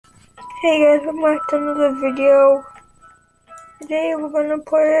Hey guys, welcome back to another video. Today we're gonna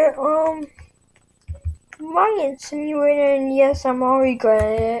play Mine Simulator, and yes, I'm already good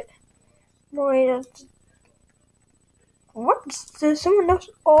at it. Wait, what? There's someone else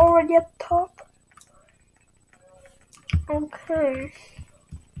already up top? Okay.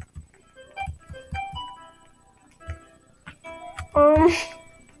 I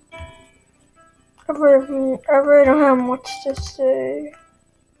really don't have much to say.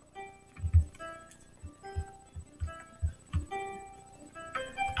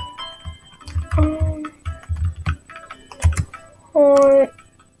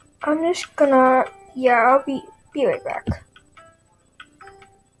 I'm just gonna, I'll be right back.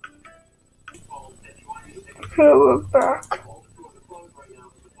 Okay, we're back.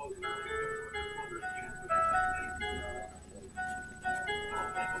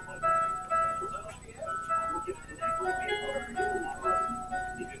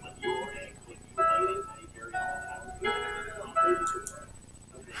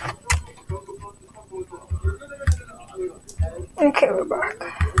 Okay, we're back.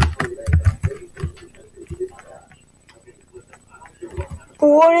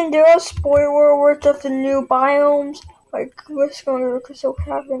 Warning, there are spoiler words of the new biomes. Like, what's going to look so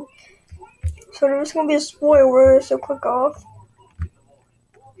happen. So there's going to be a spoiler, so click off.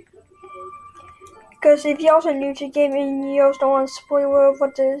 Because if y'all are new to the game and you don't want to spoil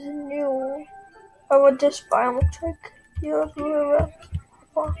what is new, or what this biome looks like, you have to remember.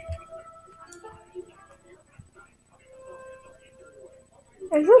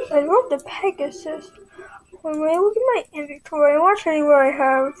 I wrote the Pegasus. When I look at my inventory, I want to show you what I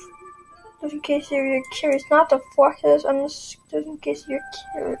have. Just in case you're curious. Not the flexes, I'm just in case you're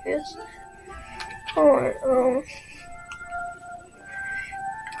curious. Alright,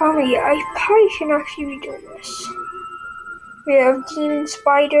 yeah, I probably shouldn't actually be doing this. We have Demon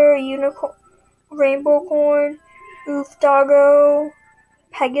Spider, Unicorn, Rainbow Corn, Oof Doggo,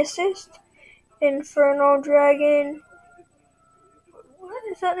 Pegasus, Infernal Dragon. What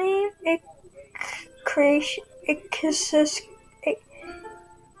is that name?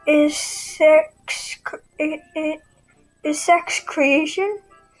 Is sex creation?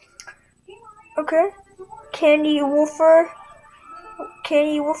 Okay. Candy Woofer,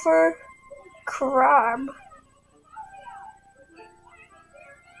 Crab.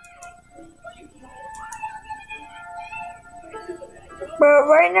 But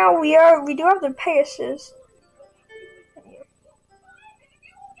right now we do have the Pegasus.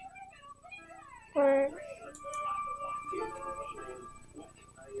 Alright.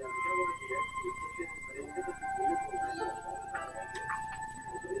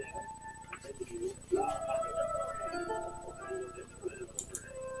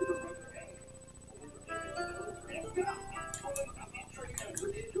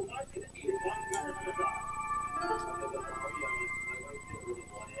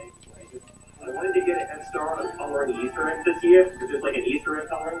 To get a head start on coloring Easter eggs this year, because there's like an Easter egg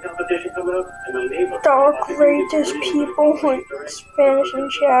coloring competition coming up, and my neighbor. The outrageous people with Spanish in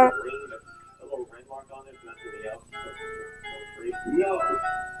chat. No.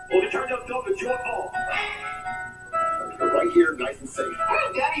 Well, it turned out dumb. It's your fault. You're right here, nice and safe.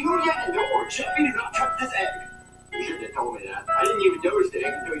 Hey, Daddy, who are you at the door? Chippy, do not touch this egg. You shouldn't have told me that. I didn't even notice the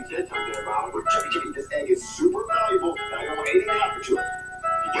egg until you said something about it. But Chippy, this egg is super valuable, and I don't want anything happen to it.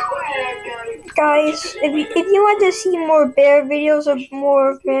 Guys, if you want to see more bear videos or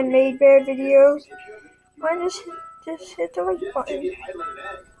more man-made bear videos, why just hit the like button.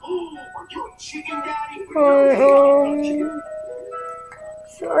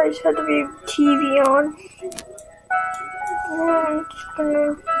 So I just had to be TV on. I'm just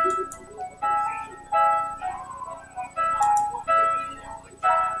gonna.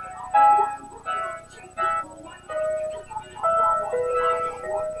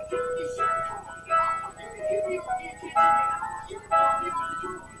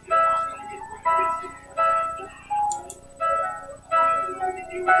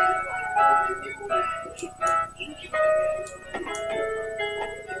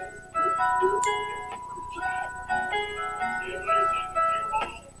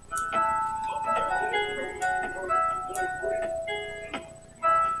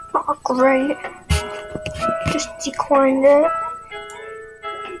 Oh, great. Just decline that.